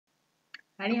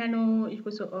Hallo, ich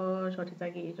grüße euch. Heute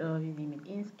zeige ich euch, wie Sie mit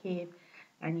Inkscape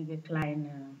einige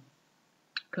kleine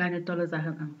tolle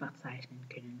Sachen einfach zeichnen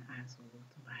können. Also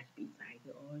zum Beispiel zeige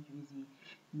ich euch, wie Sie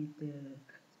mit der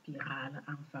Spirale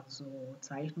einfach so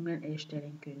Zeichnungen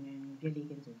erstellen können. Wir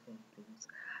legen sofort los.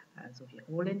 Also wir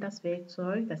holen das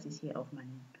Werkzeug, das ist hier auf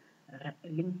meiner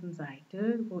linken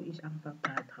Seite, wo ich einfach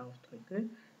da drauf drücke.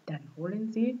 Dann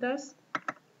holen Sie das.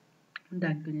 Und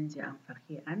dann können Sie einfach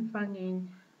hier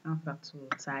anfangen, einfach zu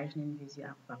zeichnen, wie Sie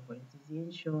einfach wollen. Sie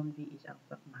sehen schon, wie ich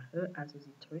einfach mache. Also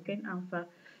Sie drücken einfach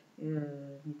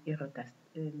mit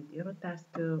Ihrer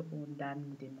Taste und dann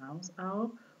mit der Maus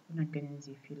auch. Und dann können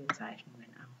Sie viele Zeichnungen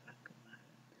einfach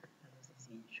machen. Also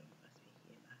Sie sehen schon, was wir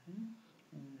hier machen.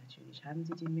 Und natürlich haben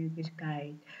Sie die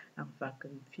Möglichkeit, einfach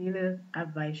viele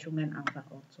Abweichungen einfach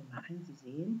auch zu machen. Sie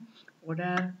sehen,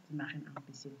 oder Sie machen ein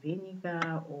bisschen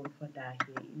weniger und von daher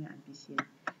immer ein bisschen,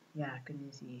 ja,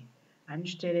 können Sie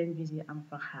anstellen, wie Sie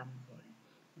einfach haben wollen.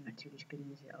 Und natürlich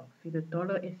können Sie auch viele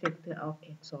tolle Effekte auch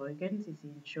erzeugen. Sie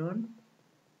sehen schon.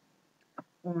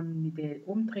 Und mit den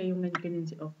Umdrehungen können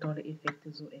Sie auch tolle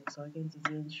Effekte so erzeugen. Sie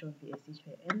sehen schon, wie es sich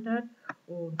verändert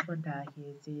und von daher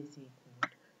sehr, sehr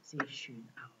gut, sehr schön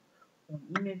auch.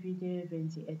 Und immer wieder, wenn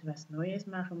Sie etwas Neues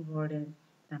machen wollen,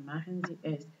 dann machen Sie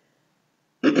es.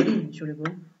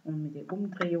 Entschuldigung, und mit den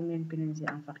Umdrehungen können Sie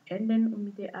einfach ändern und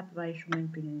mit den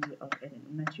Abweichungen können Sie auch ändern.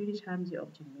 Und natürlich haben Sie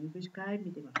auch die Möglichkeit,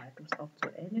 mit dem Radius auch zu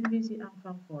ändern, wie Sie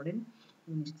einfach wollen.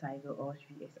 Und ich zeige euch,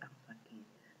 wie es einfach geht.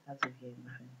 Also wir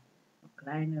machen noch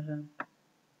kleinere,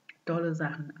 tolle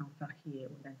Sachen einfach hier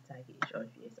und dann zeige ich euch,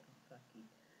 wie es einfach geht.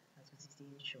 Also Sie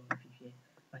sehen schon,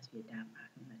 was wir da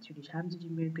machen. Natürlich haben Sie die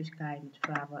Möglichkeit, mit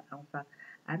Farbe einfach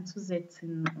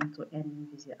anzusetzen und zu ändern,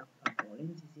 wie Sie einfach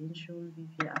wollen. Sie sehen schon, wie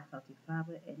wir einfach die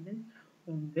Farbe ändern.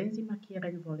 Und wenn Sie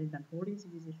markieren wollen, dann holen Sie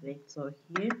dieses Werkzeug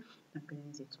hier. Dann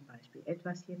können Sie zum Beispiel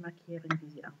etwas hier markieren, wie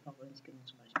Sie einfach wollen. Sie können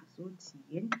zum Beispiel so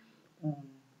ziehen und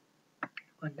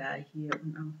von daher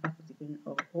und einfach, Sie können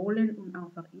auch holen und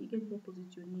einfach irgendwo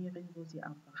positionieren, wo Sie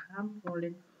einfach haben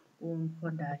wollen. Und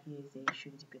von daher sehr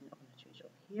schön, Sie können auch natürlich auch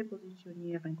hier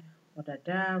positionieren oder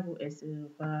da, wo es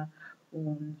war.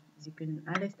 Und Sie können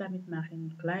alles damit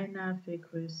machen, kleiner,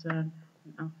 vergrößern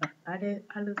und einfach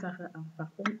alle Sachen einfach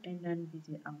umändern, wie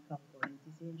Sie einfach wollen.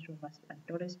 Sie sehen schon, was für ein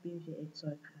tolles Bild wir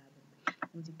erzeugt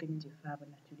haben. Und Sie können die Farbe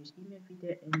natürlich immer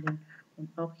wieder ändern.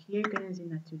 Und auch hier können Sie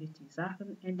natürlich die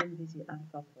Sachen ändern, wie Sie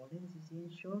einfach wollen. Sie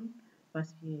sehen schon,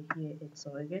 was wir hier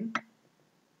erzeugen.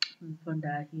 Und von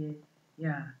daher,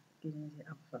 ja, können Sie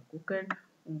einfach gucken.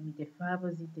 Und mit der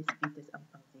Farbe wird es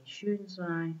einfach sehr schön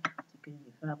sein. Sie können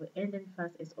die Farbe ändern,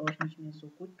 falls es euch nicht mehr so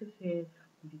gut gefällt.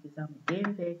 Und wie gesagt, mit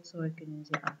dem Werkzeug können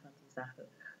Sie einfach die Sache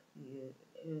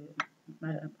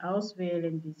mal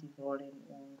auswählen, wie Sie wollen.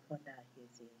 Und von daher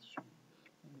sehr schön.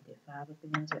 Und mit der Farbe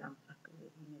können Sie einfach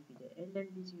immer wieder ändern,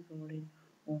 wie Sie wollen.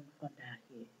 Und von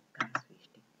daher ganz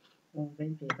wichtig. Und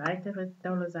wenn wir weitere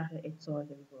tolle Sachen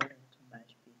erzeugen wollen, zum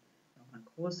Beispiel nochmal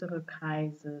größere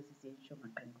Kreise, Sie sehen schon,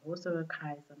 man kann größere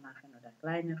Kreise machen oder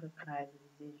kleinere Kreise,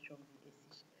 Sie sehen schon, wie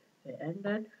es sich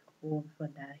verändert. Und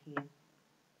von daher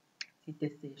sieht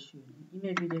es sehr schön. Und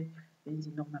immer wieder, wenn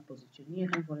Sie nochmal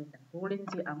positionieren wollen, dann holen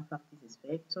Sie einfach dieses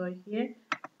Werkzeug hier.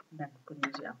 Und dann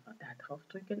können Sie einfach da drauf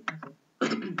drücken, also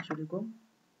Entschuldigung,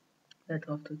 da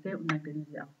drauf drücken und dann können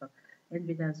Sie einfach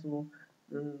entweder so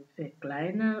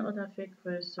verkleinern oder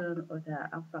vergrößern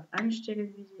oder einfach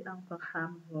anstellen, wie Sie einfach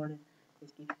haben wollen.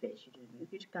 Es gibt verschiedene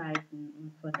Möglichkeiten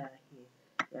und von daher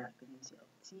ja, können Sie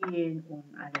auch ziehen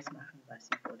und alles machen, was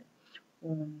Sie wollen.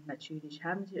 Und natürlich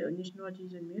haben Sie nicht nur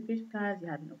diese Möglichkeit,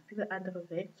 Sie haben auch viele andere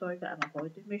Werkzeuge, aber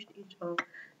heute möchte ich auch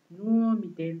nur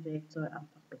mit dem Werkzeug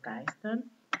einfach begeistern.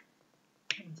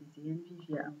 Und Sie sehen, wie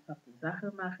wir einfach die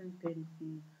Sache machen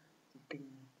könnten. Sie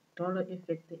können tolle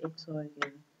Effekte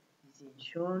erzeugen. Sie sehen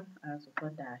schon, also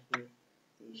von daher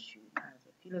sehr schön.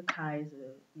 Also viele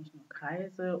Kreise, nicht nur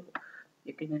Kreise,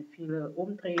 wir können viele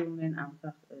Umdrehungen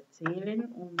einfach zählen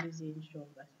und Sie sehen schon,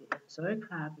 was wir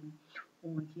erzeugt haben.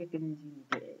 Und hier können Sie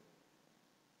mit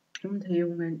den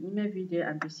Umdrehungen immer wieder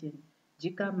ein bisschen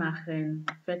dicker machen,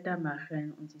 fetter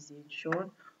machen und Sie sehen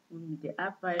schon. Und mit der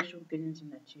Abweichung können Sie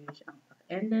natürlich einfach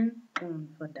ändern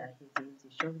und von daher sehen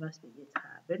Sie schon, was wir jetzt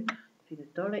haben.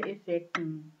 Viele tolle Effekte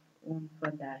und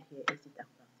von daher es sieht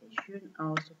einfach sehr schön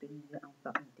aus. So können Sie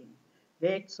einfach mit dem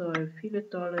Werkzeug viele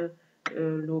tolle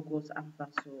Logos einfach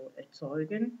so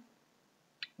erzeugen.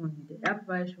 Und mit der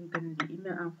Abweichung können Sie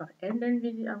immer einfach ändern,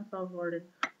 wie Sie einfach wollen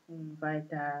und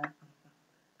weiter einfach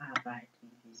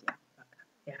arbeiten, wie Sie einfach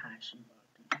erreichen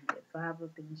wollten. Und die Farbe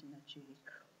können Sie natürlich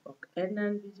auch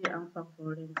ändern, wie Sie einfach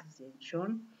wollen. Sie sehen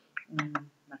schon. Und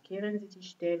markieren Sie die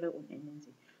Stelle und ändern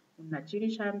Sie. Und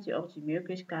natürlich haben Sie auch die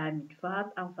Möglichkeit, mit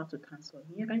Farbe einfach zu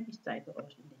transformieren. Ich zeige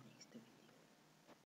euch in den